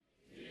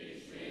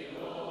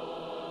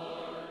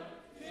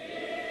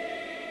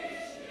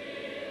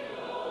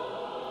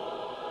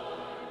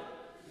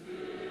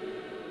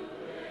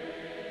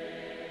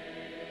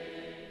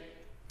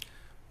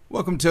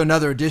Welcome to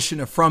another edition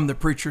of From the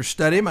Preacher's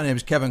Study. My name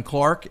is Kevin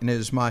Clark, and it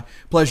is my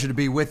pleasure to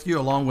be with you,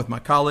 along with my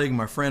colleague,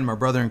 my friend, my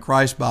brother in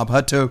Christ, Bob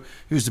Hutto,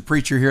 who's the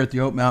preacher here at the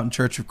Oak Mountain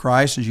Church of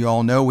Christ. As you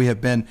all know, we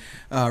have been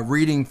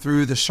reading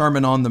through the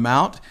Sermon on the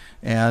Mount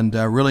and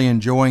really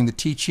enjoying the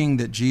teaching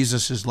that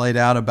Jesus has laid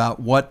out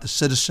about what the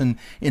citizen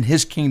in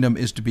his kingdom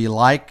is to be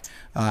like,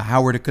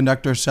 how we're to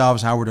conduct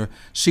ourselves, how we're to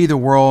see the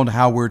world,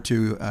 how we're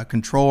to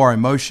control our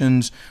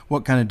emotions,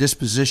 what kind of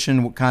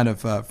disposition, what kind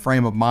of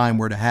frame of mind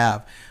we're to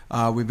have.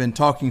 We've been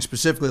talking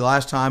specifically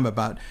last time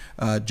about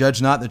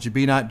judge not that you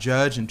be not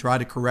judged, and try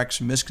to correct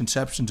some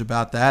misconceptions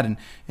about that and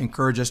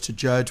encourage us to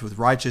judge with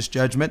righteous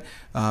judgment.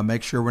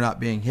 Make sure we're not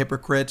being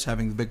hypocrites,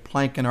 having the big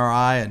plank in our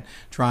eye and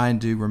trying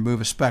to remove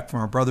a speck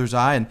from our brother's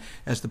eye. And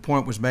as the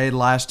point was made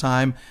last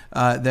time,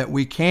 that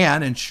we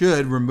can and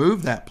should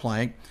remove that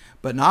plank,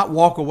 but not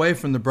walk away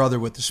from the brother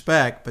with the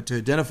speck, but to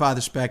identify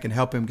the speck and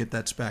help him get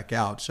that speck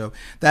out. So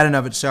that in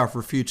of itself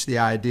refutes the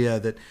idea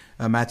that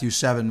Matthew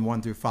 7,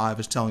 1 through 5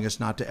 is telling us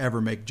not to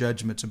ever make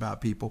judgments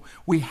about people.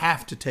 We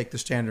have to take the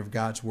standard of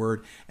God's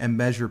word and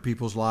measure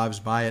people's lives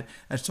by it.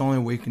 That's the only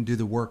way we can do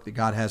the work that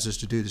God has us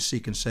to do to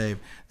seek and save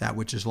that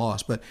which is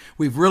lost. But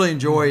we've really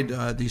enjoyed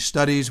these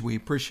studies. We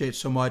appreciate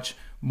so much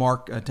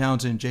Mark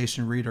Townsend and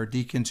Jason Reed, our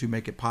deacons, who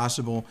make it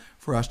possible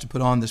for us to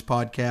put on this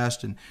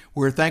podcast. And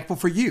we're thankful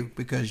for you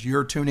because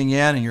you're tuning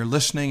in and you're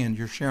listening and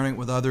you're sharing it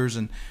with others,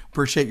 and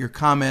appreciate your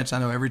comments. I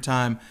know every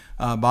time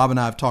Bob and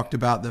I have talked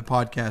about the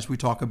podcast, we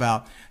talk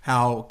about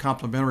how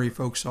complimentary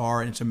folks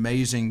are, and it's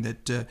amazing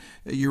that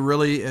you're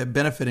really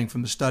benefiting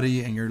from the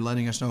study and you're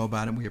letting us know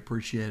about it. We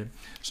appreciate it.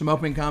 Some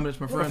opening comments,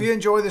 my friend? If you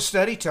enjoy the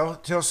study,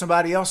 tell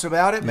somebody else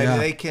about it. Maybe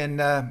they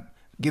can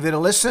give it a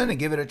listen and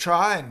give it a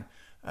try, and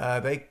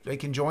they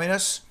can join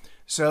us.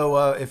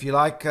 So if you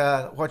like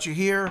what you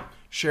hear,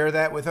 share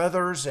that with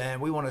others, and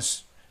we want to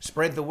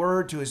spread the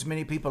word to as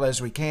many people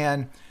as we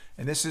can.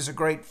 And this is a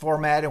great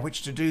format in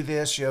which to do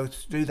this.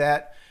 Do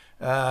that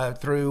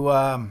through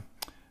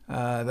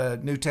the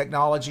new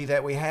technology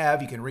that we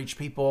have. You can reach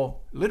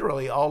people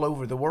literally all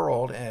over the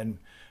world, and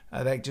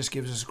that just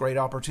gives us a great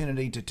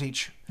opportunity to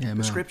teach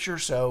the Scripture.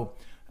 So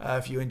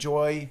if you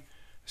enjoy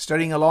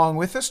studying along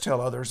with us,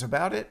 tell others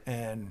about it,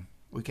 and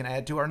we can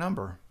add to our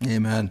number.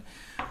 Amen.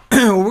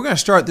 Well, we're going to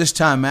start this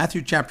time,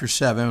 Matthew chapter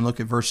 7, and look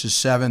at verses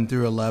 7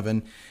 through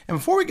 11. And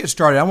before we get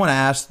started, I want to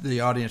ask the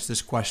audience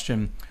this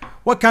question.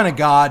 What kind of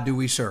God do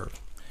we serve?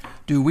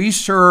 Do we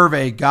serve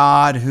a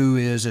God who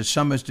is, as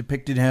some has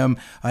depicted him,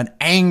 an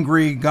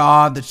angry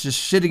God that's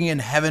just sitting in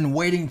heaven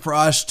waiting for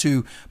us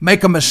to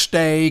make a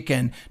mistake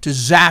and to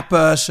zap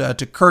us,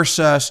 to curse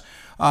us?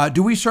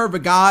 Do we serve a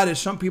God, as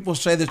some people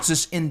say, that's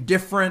this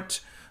indifferent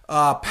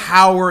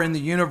power in the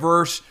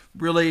universe,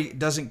 really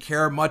doesn't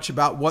care much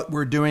about what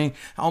we're doing,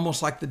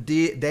 almost like the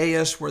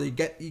deist, where you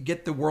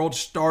get the world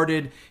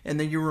started and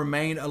then you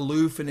remain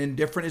aloof and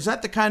indifferent? Is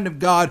that the kind of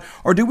God?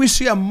 Or do we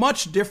see a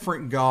much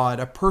different God,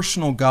 a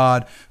personal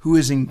God who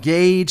is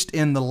engaged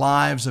in the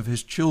lives of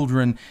his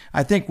children?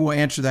 I think we'll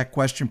answer that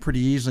question pretty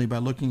easily by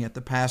looking at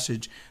the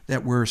passage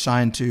that we're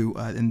assigned to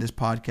in this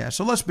podcast.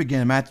 So let's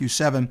begin. Matthew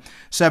 7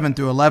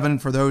 through 11.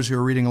 For those who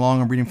are reading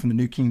along, I'm reading from the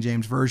New King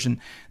James Version.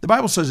 The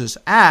Bible says this: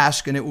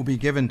 "Ask, and it will be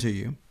given to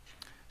you.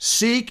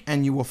 Seek,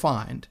 and you will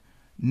find.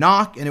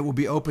 Knock, and it will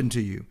be opened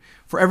to you.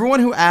 For everyone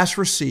who asks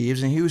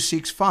receives, and he who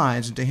seeks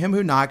finds, and to him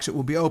who knocks it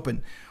will be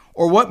opened.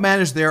 Or what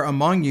man is there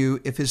among you,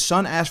 if his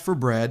son asks for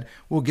bread,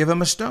 will give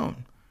him a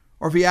stone?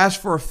 Or if he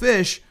asks for a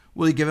fish,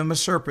 will he give him a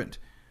serpent?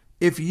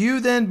 If you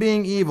then,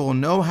 being evil,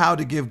 know how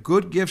to give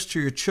good gifts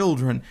to your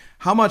children,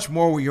 how much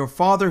more will your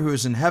Father who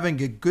is in heaven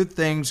give good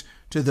things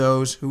to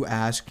those who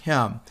ask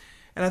him?"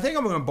 And I think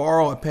I'm going to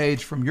borrow a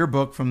page from your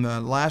book from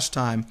the last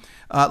time.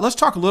 Let's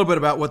talk a little bit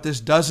about what this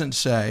doesn't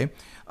say.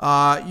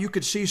 You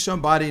could see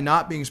somebody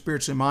not being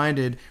spiritually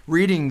minded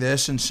reading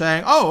this and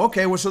saying, oh,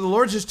 okay, well, so the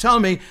Lord's just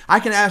telling me I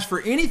can ask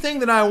for anything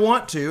that I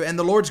want to, and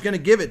the Lord's going to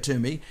give it to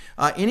me.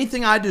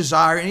 Anything I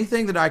desire,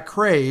 anything that I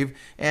crave,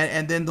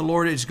 and then the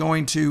Lord is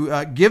going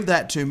to give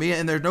that to me,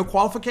 and there's no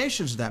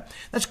qualifications to that.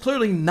 That's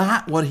clearly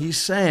not what he's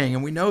saying,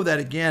 and we know that,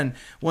 again,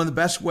 one of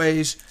the best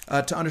ways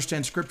to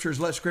understand Scripture is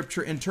let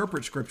Scripture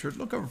interpret Scripture.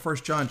 Look over 1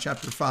 John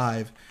chapter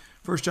 5.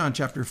 1 John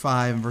chapter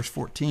 5 and verse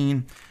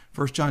 14.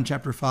 1 John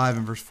chapter 5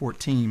 and verse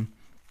 14.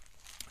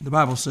 The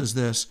Bible says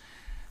this: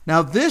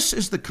 "Now this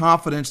is the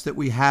confidence that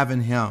we have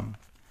in him,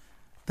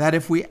 that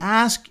if we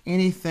ask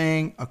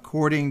anything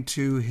according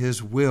to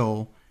his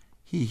will,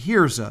 he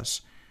hears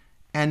us.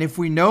 And if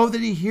we know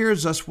that he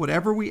hears us,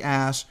 whatever we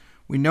ask,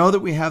 we know that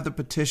we have the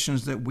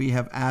petitions that we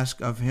have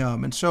asked of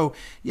him." And so,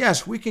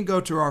 yes, we can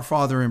go to our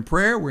Father in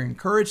prayer. We're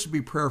encouraged to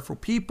be prayerful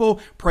people,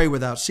 pray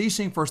without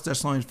ceasing, 1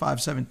 Thessalonians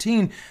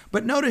 5:17.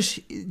 But notice,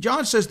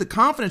 John says the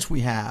confidence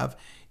we have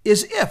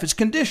is it's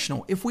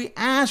conditional, if we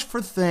ask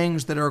for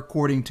things that are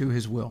according to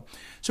his will.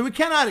 So we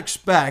cannot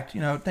expect,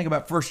 think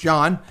about 1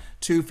 John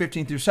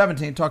 2:15 through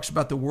 17. It talks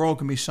about the world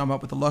can be summed up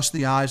with the lust of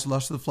the eyes, the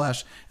lust of the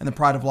flesh, and the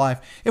pride of life.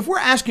 If we're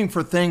asking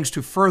for things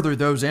to further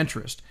those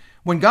interests,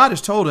 when God has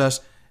told us,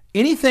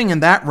 anything in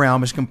that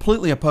realm is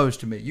completely opposed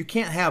to me. You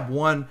can't have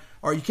one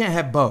or you can't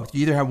have both.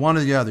 You either have one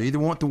or the other. You either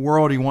want the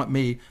world or you want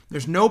me.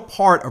 There's no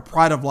part of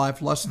pride of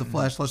life, lust of the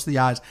flesh, lust of the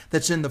eyes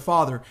that's in the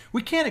Father.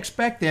 We can't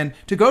expect then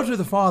to go to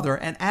the Father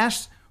and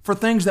ask for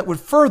things that would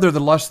further the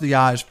lust of the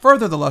eyes,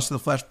 further the lust of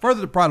the flesh,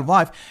 further the pride of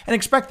life, and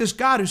expect this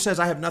God who says,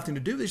 I have nothing to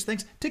do with these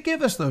things, to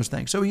give us those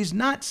things. So he's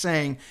not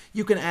saying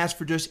you can ask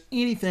for just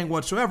anything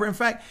whatsoever. In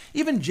fact,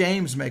 even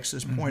James makes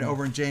this point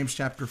over in James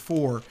chapter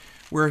 4,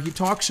 where he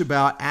talks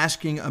about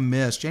asking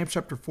amiss. James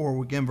chapter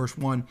 4, again, verse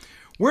 1.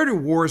 Where do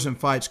wars and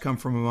fights come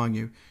from among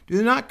you? Do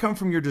they not come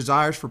from your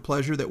desires for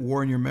pleasure that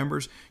war in your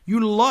members? You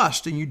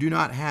lust and you do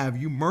not have.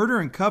 You murder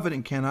and covet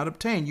and cannot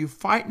obtain. You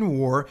fight and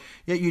war,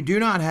 yet you do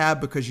not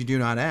have because you do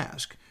not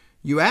ask.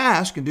 You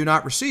ask and do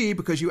not receive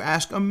because you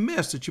ask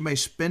amiss, that you may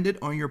spend it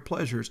on your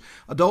pleasures.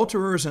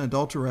 Adulterers and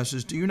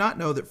adulteresses, do you not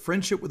know that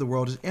friendship with the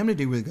world is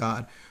enmity with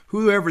God?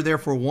 Whoever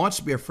therefore wants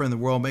to be a friend of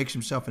the world makes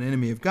himself an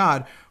enemy of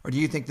God. Or do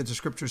you think that the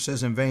scripture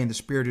says in vain, the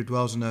spirit who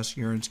dwells in us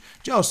yearns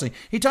jealously?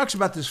 He talks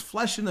about this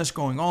fleshliness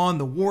going on,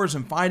 the wars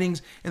and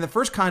fightings. And the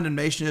first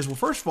condemnation is, well,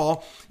 first of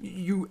all,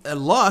 you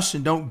lust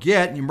and don't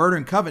get, and you murder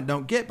and covet and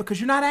don't get because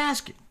you're not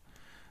asking.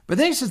 But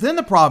then he says, then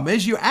the problem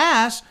is you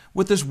ask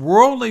with this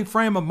worldly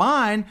frame of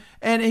mind,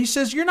 and he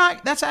says,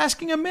 that's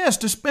asking amiss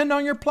to spend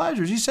on your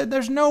pleasures. He said,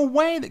 there's no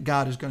way that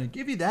God is going to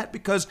give you that,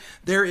 because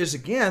there is,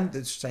 again,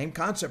 the same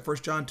concept, 1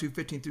 John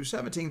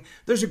 2:15-17,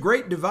 there's a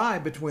great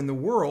divide between the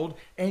world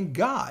and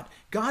God.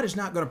 God is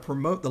not going to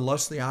promote the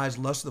lust of the eyes,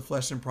 lust of the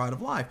flesh, and pride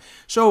of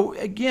life. So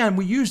again,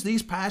 we use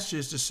these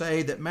passages to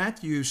say that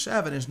Matthew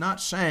 7 is not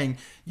saying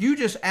you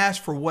just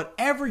ask for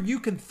whatever you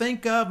can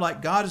think of,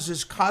 like God is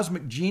this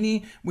cosmic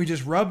genie. We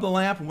just rub the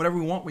lamp and whatever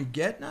we want we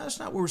get. No, that's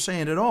not what we're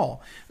saying at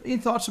all. Any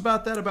thoughts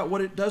about that, about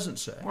what it doesn't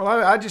say? Well,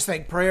 I just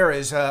think prayer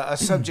is a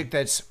subject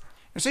that's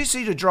it's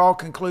easy to draw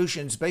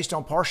conclusions based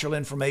on partial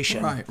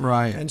information.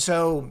 Right. And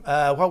so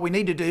what we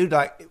need to do,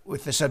 like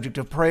with the subject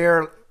of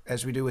prayer,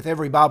 as we do with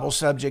every Bible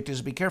subject,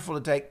 is be careful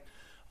to take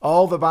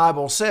all the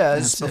Bible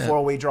says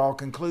before we draw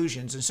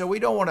conclusions. And so we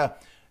don't want to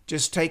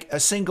just take a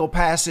single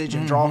passage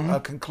and draw a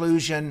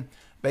conclusion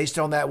based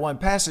on that one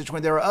passage,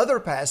 when there are other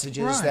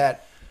passages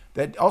that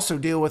also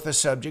deal with the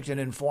subject and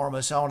inform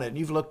us on it. And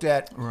you've looked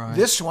at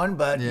this one,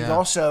 but you've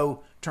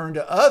also turned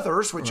to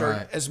others, which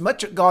are as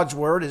much God's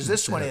Word as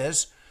this one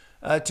is,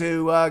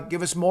 to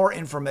give us more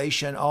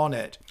information on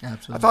it.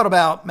 Absolutely. I thought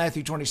about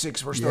Matthew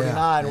 26, verse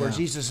 39, where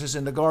Jesus is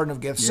in the Garden of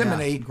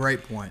Gethsemane.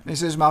 Great point. And he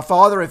says, my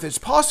Father, if it's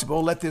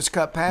possible, let this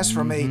cup pass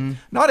from me,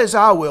 not as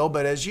I will,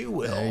 but as you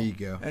will. There you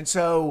go. And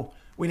so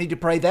we need to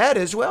pray that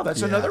as well.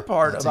 That's another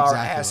part of our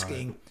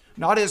asking. Right.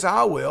 Not as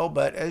I will,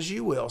 but as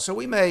you will. So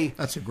we may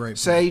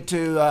say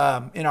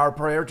to in our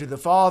prayer to the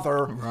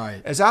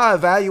Father, as I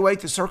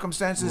evaluate the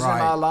circumstances in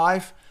my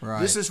life,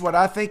 this is what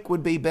I think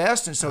would be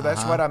best, and so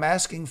that's what I'm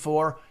asking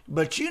for.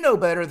 But you know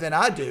better than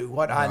I do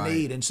what I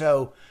need, and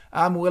so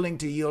I'm willing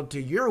to yield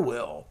to your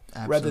will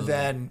rather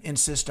than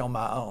insist on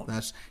my own.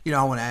 That's,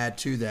 I want to add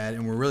to that,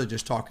 and we're really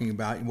just talking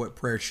about what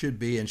prayer should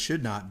be and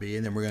should not be,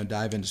 and then we're going to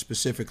dive into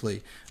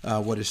specifically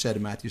what is said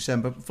in Matthew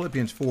 7. But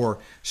Philippians 4,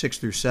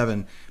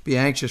 6-7, be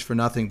anxious for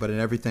nothing, but in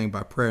everything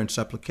by prayer and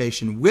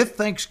supplication with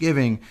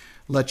thanksgiving,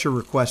 let your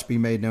requests be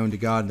made known to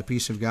God, and the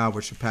peace of God,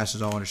 which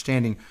surpasses all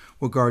understanding,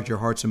 will guard your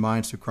hearts and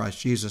minds through Christ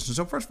Jesus. And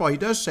so, first of all, he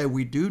does say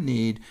we do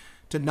need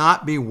to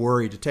not be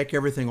worried, to take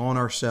everything on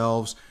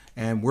ourselves,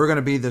 and we're going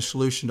to be the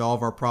solution to all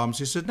of our problems.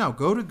 He said, no,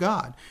 go to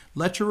God.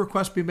 Let your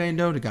requests be made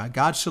known to God.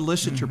 God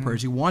solicits your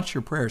prayers. He wants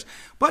your prayers.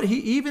 But he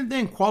even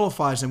then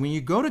qualifies them. When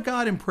you go to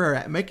God in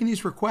prayer, making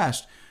these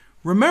requests,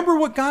 remember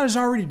what God has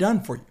already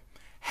done for you.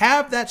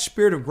 Have that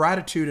spirit of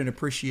gratitude and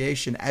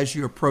appreciation as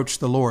you approach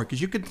the Lord.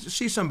 Because you could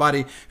see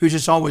somebody who's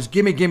just always,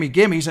 gimme, gimme,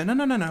 gimme. He said,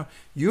 no.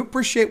 You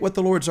appreciate what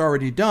the Lord's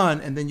already done,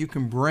 and then you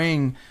can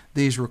bring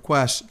these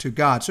requests to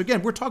God. So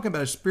again, we're talking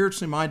about a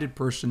spiritually minded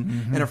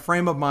person and a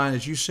frame of mind,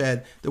 as you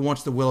said, that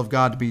wants the will of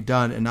God to be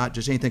done and not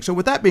just anything. So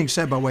with that being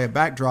said, by way of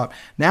backdrop,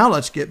 now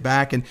let's get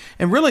back. And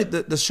really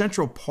the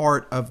central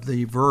part of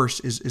the verse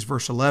is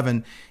verse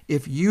 11.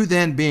 If you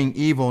then, being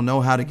evil,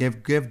 know how to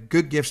give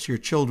good gifts to your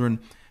children,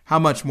 how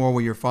much more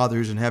will your Father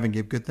who's in heaven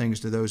give good things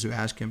to those who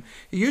ask him?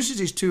 He uses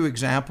these two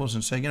examples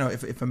and saying,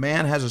 if a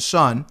man has a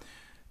son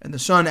and the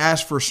son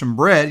asks for some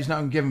bread, he's not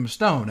going to give him a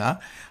stone, huh?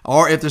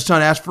 Or if the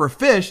son asks for a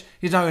fish,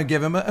 he's not going to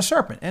give him a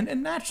serpent.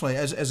 And naturally,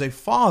 as a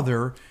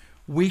father,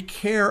 we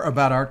care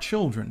about our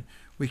children.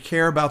 We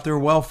care about their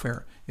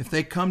welfare. If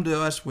they come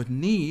to us with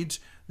needs,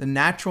 the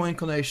natural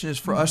inclination is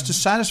for us to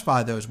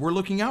satisfy those. We're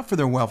looking out for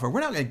their welfare. We're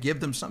not going to give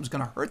them something that's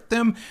going to hurt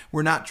them.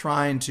 We're not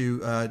trying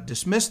to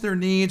dismiss their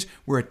needs.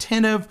 We're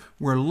attentive.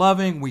 We're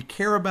loving. We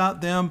care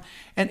about them.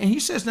 And he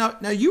says, now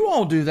you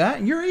all do that,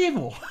 and you're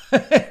evil.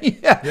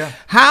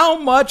 How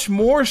much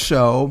more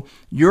so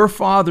your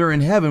Father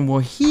in heaven will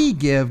he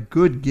give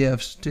good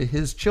gifts to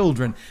his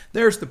children?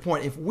 There's the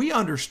point. If we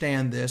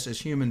understand this as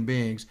human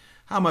beings,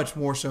 how much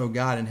more so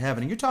God in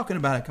heaven? And you're talking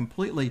about it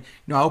completely.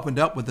 I opened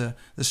up with the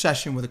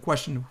session with a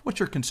question, what's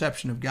your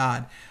conception of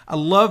God? I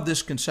love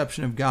this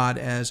conception of God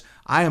as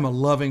I am a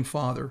loving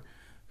Father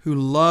who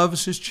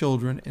loves his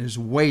children and is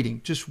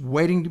waiting, just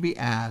waiting to be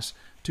asked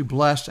to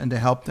bless and to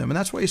help them. And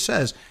that's what he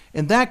says.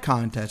 In that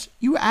context,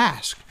 you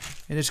ask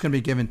and it's going to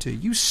be given to you.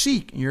 You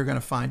seek and you're going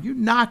to find. You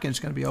knock and it's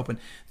going to be open.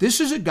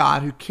 This is a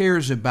God who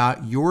cares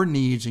about your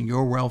needs and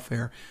your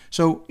welfare.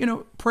 So,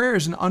 prayer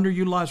is an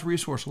underutilized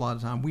resource a lot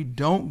of the time. We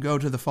don't go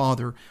to the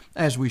Father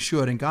as we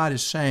should. And God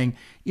is saying,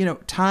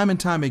 time and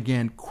time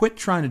again, quit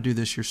trying to do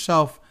this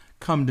yourself.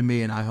 Come to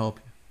me and I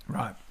help you.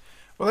 Right.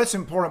 Well, that's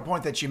an important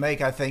point that you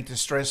make, I think, to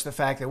stress the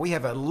fact that we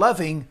have a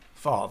loving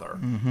Father.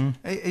 Mm-hmm.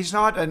 He's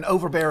not an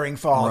overbearing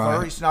father.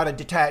 Right. He's not a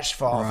detached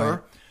father. Right.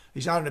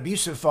 He's not an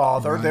abusive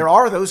father. Right. There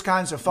are those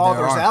kinds of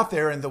fathers out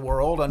there in the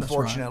world,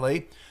 unfortunately.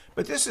 Right.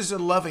 But this is a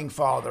loving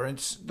father.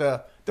 It's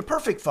the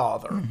perfect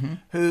father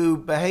who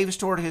behaves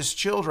toward his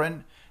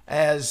children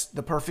as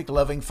the perfect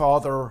loving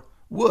father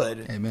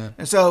would. Amen.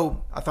 And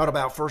so I thought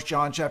about 1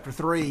 John chapter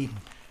 3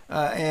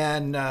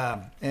 and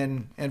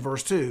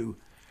verse 2.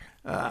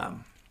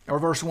 Or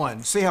verse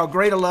 1. See how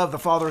great a love the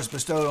Father has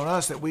bestowed on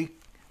us that we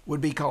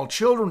would be called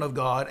children of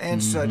God,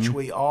 and such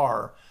we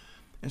are.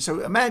 And so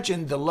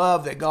imagine the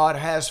love that God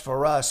has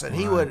for us, that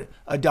he would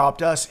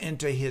adopt us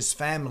into his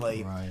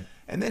family. Right.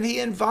 And then he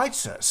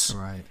invites us.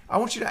 Right. I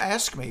want you to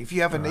ask me. If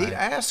you have a need,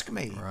 ask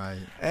me. Right.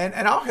 And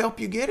I'll help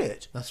you get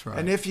it. That's right.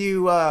 And if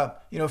you,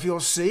 if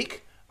you'll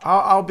seek,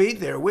 I'll be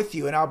there with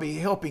you, and I'll be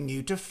helping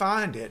you to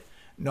find it.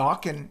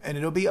 Knock and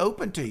it'll be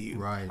open to you.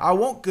 Right. I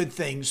want good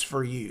things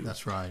for you.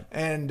 That's right.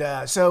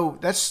 And so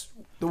that's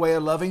the way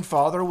a loving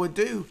father would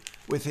do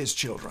with his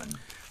children.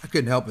 I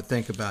couldn't help but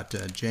think about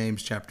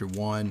James chapter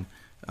 1.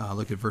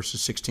 Look at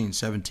verses 16,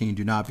 17.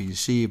 Do not be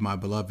deceived, my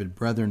beloved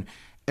brethren.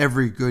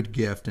 Every good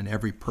gift and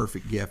every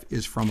perfect gift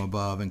is from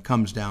above and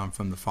comes down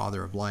from the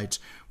Father of lights,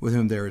 with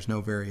whom there is no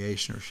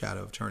variation or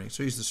shadow of turning.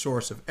 So he's the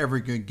source of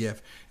every good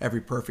gift, every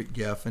perfect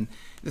gift. And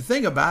the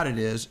thing about it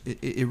is,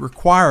 it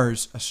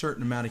requires a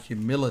certain amount of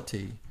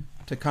humility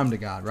to come to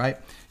God, right?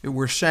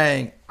 We're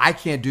saying, I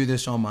can't do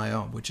this on my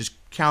own, which is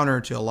counter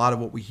to a lot of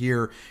what we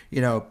hear,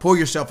 pull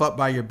yourself up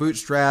by your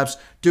bootstraps,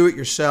 do it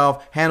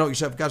yourself, handle it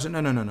yourself. God said,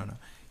 no.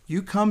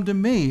 You come to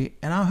me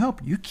and I'll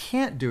help you. You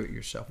can't do it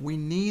yourself. We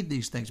need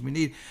these things. We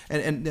need,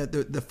 and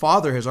the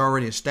Father has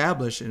already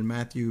established in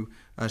Matthew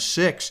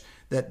 6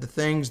 that the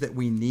things that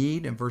we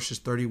need in verses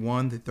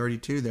 31 to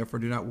 32, therefore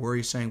do not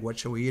worry, saying, what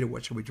shall we eat or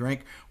what shall we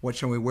drink? What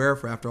shall we wear?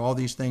 For after all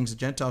these things the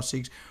Gentile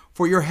seeks.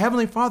 For your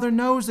heavenly Father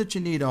knows that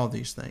you need all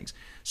these things.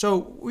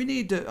 So we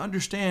need to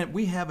understand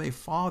we have a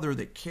Father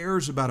that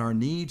cares about our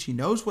needs. He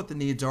knows what the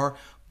needs are,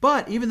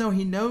 but even though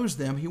he knows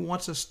them, he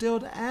wants us still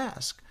to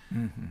ask.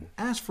 Mm-hmm.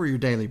 Ask for your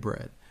daily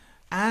bread.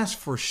 Ask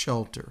for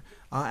shelter.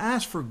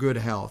 Ask for good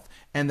health.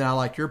 And then I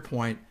like your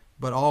point,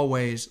 but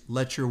always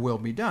let your will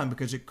be done,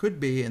 because it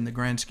could be in the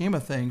grand scheme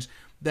of things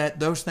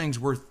that those things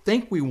we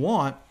think we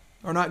want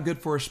are not good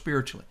for us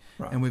spiritually.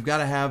 Right. And we've got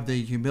to have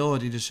the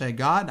humility to say,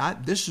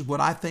 God, this is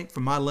what I think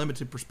from my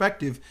limited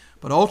perspective,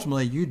 but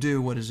ultimately you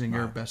do what is in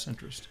your best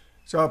interest.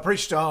 So I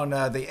preached on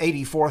the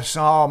 84th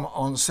Psalm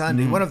on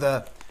Sunday. One of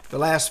the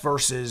last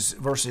verses,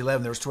 verse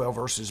 11, there's 12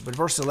 verses, but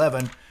verse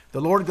 11, the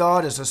Lord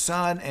God is a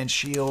sun and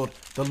shield.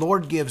 The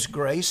Lord gives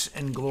grace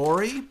and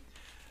glory.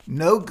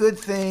 No good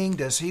thing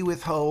does he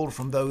withhold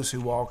from those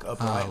who walk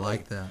uprightly. I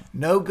like that.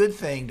 No good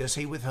thing does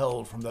he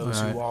withhold from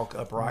those who walk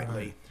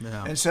uprightly. Right.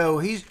 Yeah. And so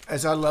he's,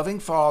 as our loving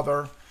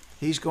Father,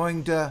 he's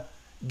going to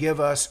give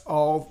us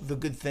all the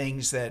good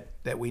things that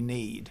we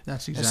need.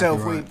 That's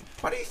exactly right.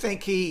 Why do you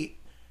think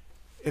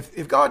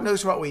if God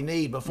knows what we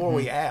need before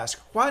we ask,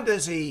 why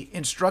does he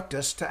instruct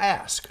us to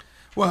ask?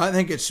 Well, I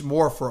think it's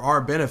more for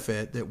our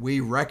benefit that we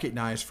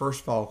recognize,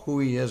 first of all, who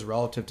he is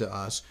relative to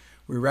us.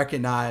 We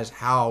recognize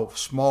how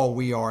small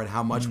we are and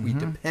how much we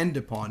depend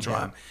upon him.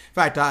 Right. In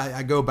fact,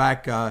 I go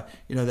back, that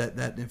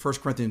in 1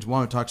 Corinthians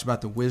 1, it talks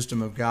about the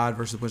wisdom of God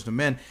versus the wisdom of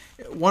men.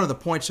 One of the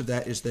points of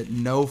that is that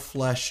no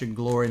flesh should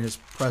glory in his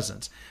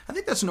presence. I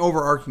think that's an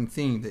overarching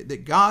theme,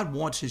 that God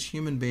wants his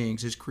human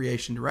beings, his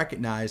creation, to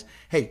recognize,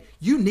 hey,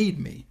 you need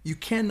me. You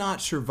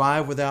cannot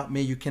survive without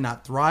me. You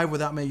cannot thrive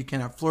without me. You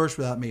cannot flourish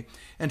without me.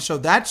 And so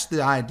that's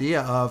the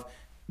idea of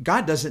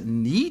God doesn't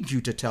need you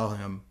to tell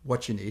him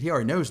what you need. He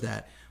already knows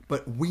that.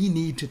 But we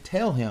need to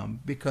tell him,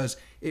 because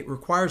it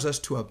requires us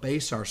to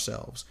abase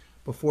ourselves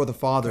before the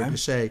Father to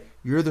say,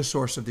 you're the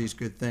source of these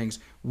good things.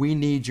 We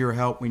need your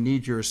help. We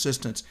need your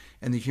assistance.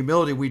 And the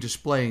humility we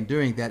display in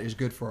doing that is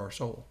good for our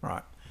soul.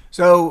 Right.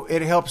 So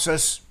it helps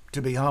us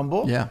to be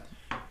humble. Yeah.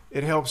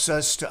 It helps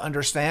us to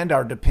understand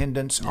our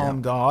dependence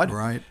on God.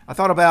 Right. I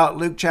thought about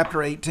Luke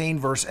chapter 18,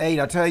 verse 8.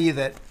 I tell you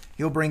that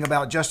he'll bring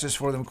about justice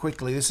for them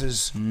quickly. This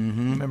is,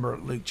 remember,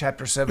 Luke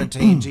chapter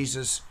 17,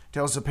 Jesus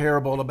tells a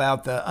parable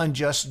about the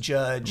unjust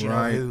judge,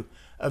 who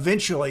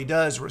eventually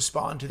does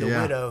respond to the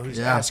widow who's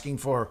asking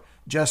for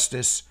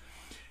justice.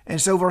 And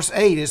so verse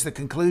 8 is the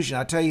conclusion.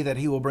 I tell you that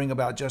he will bring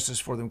about justice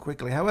for them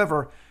quickly.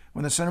 However,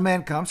 when the Son of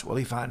Man comes, will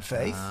he find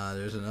faith?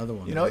 There's another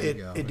one.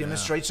 It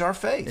demonstrates our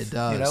faith. It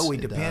does. We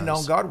depend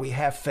on God. We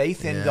have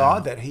faith in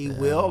God that he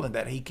will and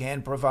that he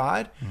can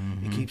provide.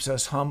 He keeps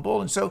us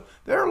humble. And so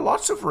there are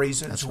lots of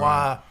reasons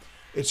why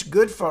it's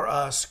good for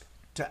us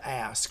to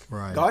ask.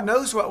 Right. God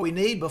knows what we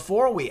need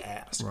before we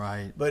ask.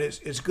 Right. But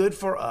it's good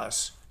for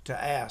us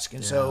to ask.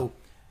 And so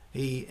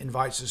he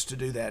invites us to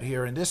do that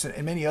here in this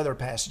and many other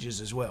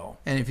passages as well.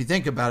 And if you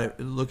think about it,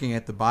 looking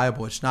at the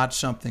Bible, it's not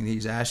something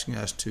he's asking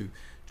us to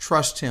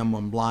trust him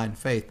on blind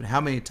faith. But how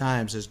many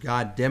times has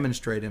God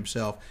demonstrated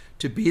himself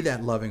to be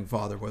that loving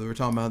Father, whether we're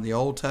talking about in the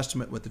Old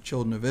Testament with the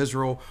children of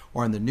Israel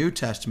or in the New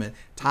Testament?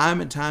 Time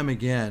and time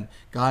again,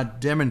 God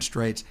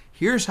demonstrates,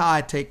 here's how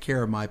I take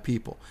care of my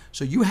people.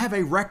 So you have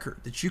a record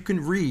that you can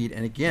read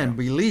and again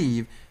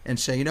believe and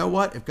say, you know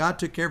what? If God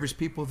took care of his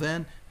people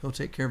then, he'll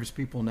take care of his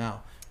people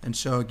now. And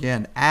so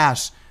again,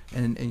 ask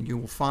and you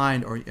will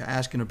find, or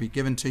ask and it'll be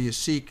given to you.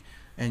 Seek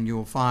and you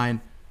will find.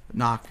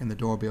 Knock and the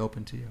door will be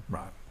open to you.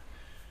 Right.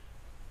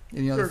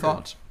 Any other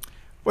thoughts?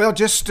 Well,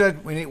 just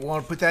we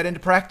want to put that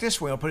into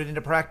practice. We want to put it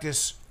into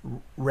practice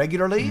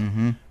regularly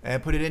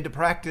and put it into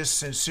practice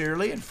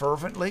sincerely and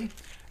fervently,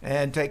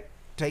 and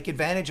take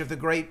advantage of the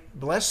great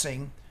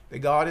blessing that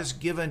God has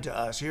given to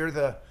us. Here,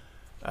 the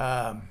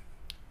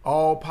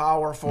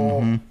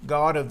all-powerful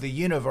God of the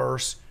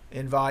universe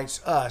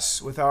invites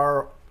us with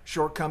our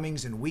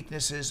shortcomings and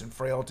weaknesses and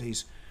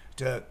frailties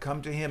to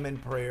come to him in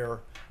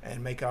prayer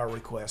and make our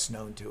requests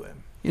known to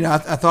him. You know, I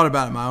thought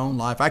about it in my own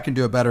life. I can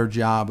do a better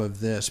job of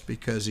this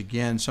because,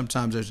 again,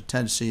 sometimes there's a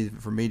tendency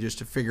for me just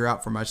to figure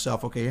out for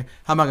myself, okay,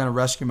 how am I going to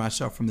rescue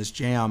myself from this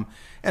jam?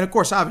 And, of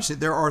course, obviously,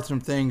 there are some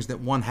things that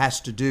one has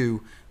to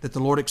do that the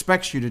Lord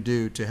expects you to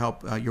do to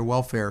help your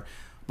welfare.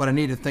 But I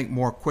need to think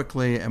more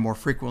quickly and more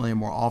frequently and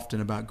more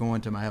often about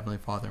going to my Heavenly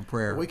Father in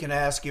prayer. We can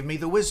ask, give me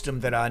the wisdom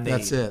that I need.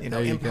 That's it.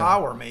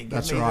 Empower me.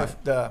 Give me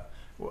right. the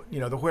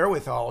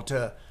wherewithal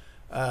to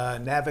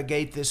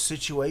navigate this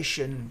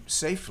situation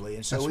safely.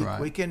 And so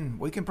we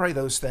can pray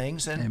those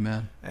things and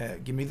Amen.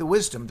 Give me the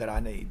wisdom that I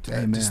need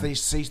to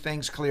see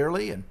things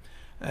clearly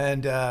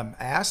and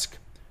ask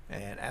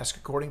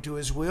according to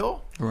his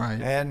will. Right.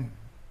 And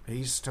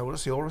he's told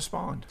us he'll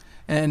respond.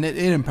 And it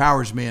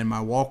empowers me in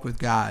my walk with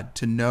God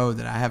to know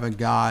that I have a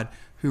God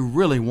who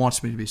really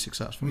wants me to be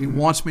successful. He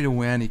wants me to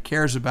win. He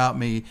cares about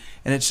me.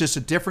 And it's just a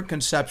different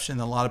conception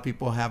that a lot of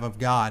people have of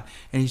God.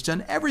 And he's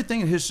done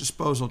everything at his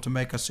disposal to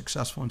make us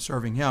successful in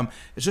serving him.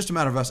 It's just a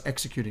matter of us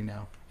executing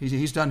now.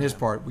 He's done his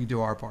part. We do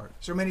our part.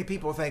 So many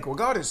people think, well,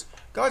 God's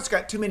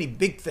got too many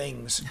big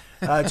things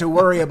to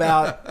worry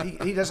about.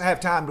 He doesn't have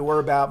time to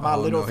worry about my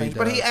little things.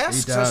 But he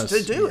asks us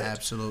to do it.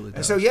 Absolutely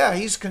does. And so,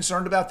 he's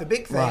concerned about the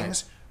big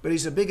things. Right. But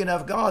he's a big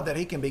enough God that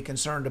he can be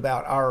concerned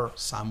about our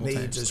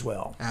needs as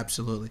well.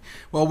 Absolutely.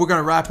 Well, we're going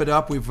to wrap it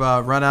up. We've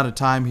run out of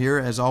time here.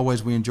 As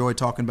always, we enjoy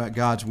talking about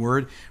God's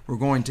Word. We're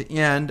going to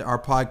end our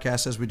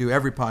podcast, as we do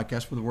every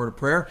podcast, with a word of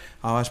prayer.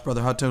 I'll ask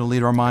Brother Hutto to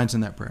lead our minds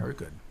in that prayer. Very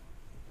good.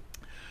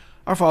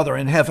 Our Father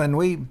in heaven,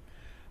 we're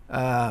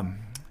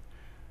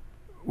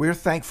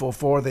thankful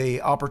for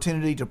the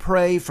opportunity to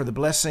pray, for the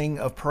blessing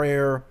of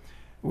prayer.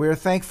 We're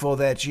thankful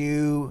that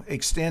you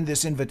extend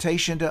this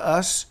invitation to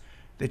us,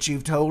 that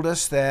you've told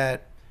us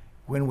that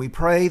when we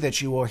pray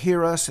that you will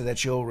hear us and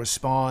that you'll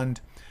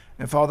respond.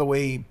 And Father,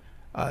 we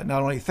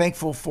not only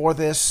thankful for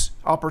this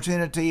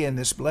opportunity and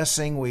this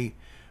blessing, we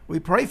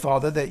pray,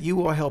 Father, that you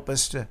will help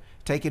us to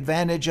take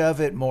advantage of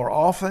it more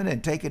often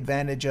and take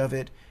advantage of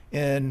it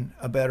in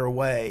a better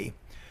way.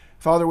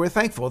 Father, we're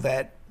thankful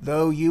that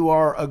though you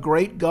are a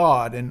great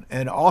God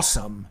and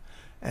awesome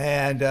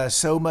and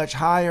so much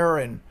higher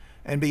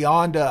and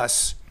beyond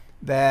us,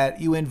 that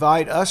you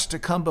invite us to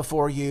come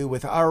before you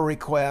with our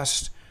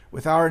requests,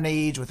 with our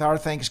needs, with our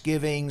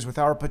thanksgivings, with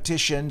our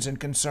petitions and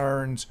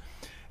concerns,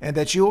 and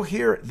that you'll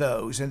hear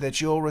those and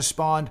that you'll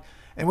respond.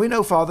 And we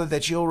know, Father,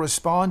 that you'll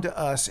respond to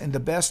us in the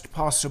best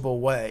possible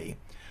way.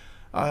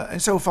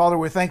 And so, Father,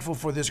 we're thankful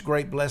for this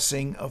great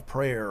blessing of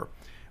prayer.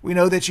 We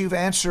know that you've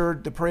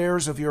answered the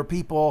prayers of your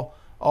people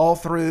all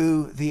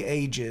through the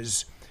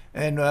ages.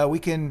 And we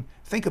can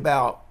think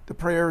about the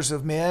prayers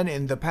of men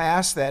in the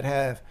past that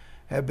have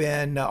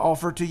been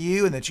offered to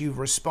you and that you've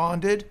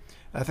responded.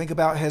 Think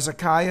about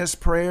Hezekiah's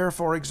prayer,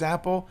 for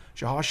example,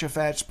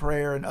 Jehoshaphat's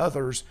prayer, and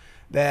others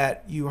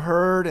that you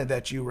heard and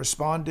that you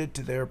responded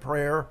to their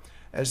prayer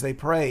as they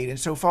prayed. And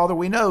so, Father,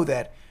 we know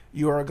that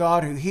you are a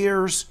God who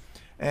hears,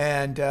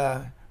 and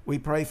we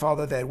pray,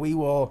 Father, that we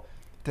will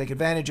take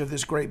advantage of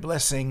this great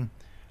blessing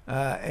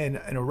in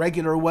a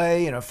regular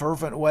way, in a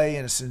fervent way,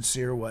 in a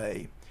sincere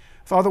way.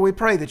 Father, we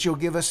pray that you'll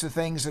give us the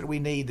things that we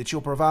need, that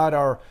you'll provide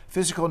our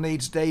physical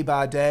needs day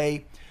by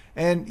day,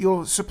 and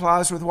you'll supply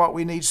us with what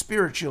we need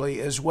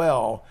spiritually as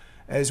well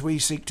as we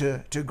seek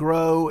to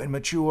grow and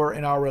mature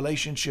in our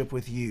relationship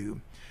with you.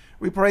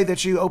 We pray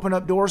that you open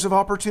up doors of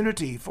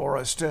opportunity for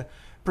us to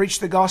preach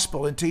the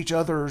gospel and teach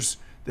others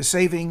the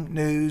saving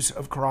news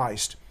of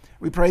Christ.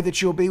 We pray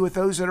that you'll be with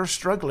those that are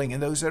struggling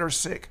and those that are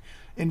sick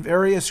in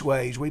various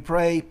ways. We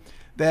pray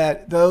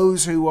that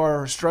those who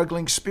are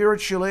struggling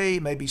spiritually,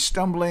 maybe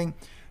stumbling,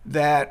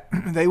 that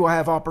they will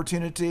have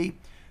opportunity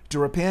to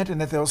repent and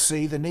that they'll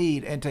see the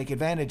need and take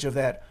advantage of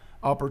that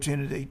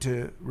opportunity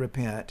to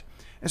repent.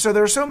 And so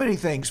there are so many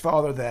things,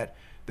 Father,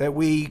 that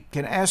we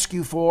can ask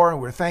you for,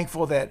 and we're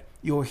thankful that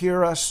you'll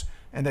hear us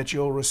and that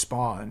you'll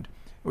respond.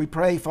 We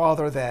pray,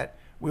 Father, that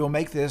we will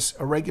make this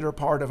a regular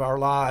part of our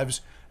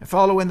lives and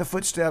follow in the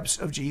footsteps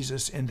of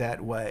Jesus in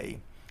that way.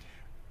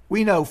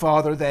 We know,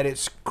 Father, that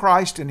it's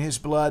Christ and his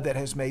blood that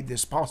has made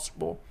this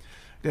possible,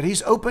 that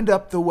he's opened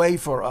up the way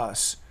for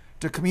us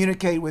to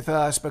communicate with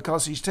us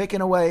because he's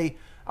taken away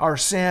our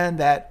sin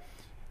that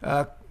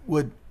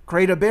would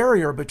create a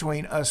barrier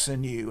between us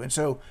and you. And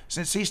so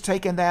since he's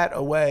taken that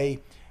away,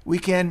 we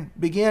can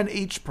begin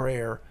each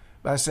prayer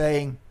by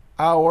saying,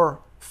 Our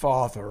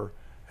Father,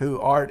 who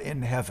art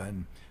in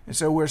heaven. And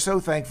so we're so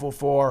thankful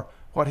for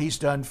what he's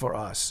done for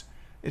us.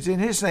 It's in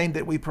his name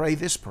that we pray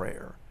this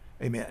prayer.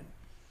 Amen.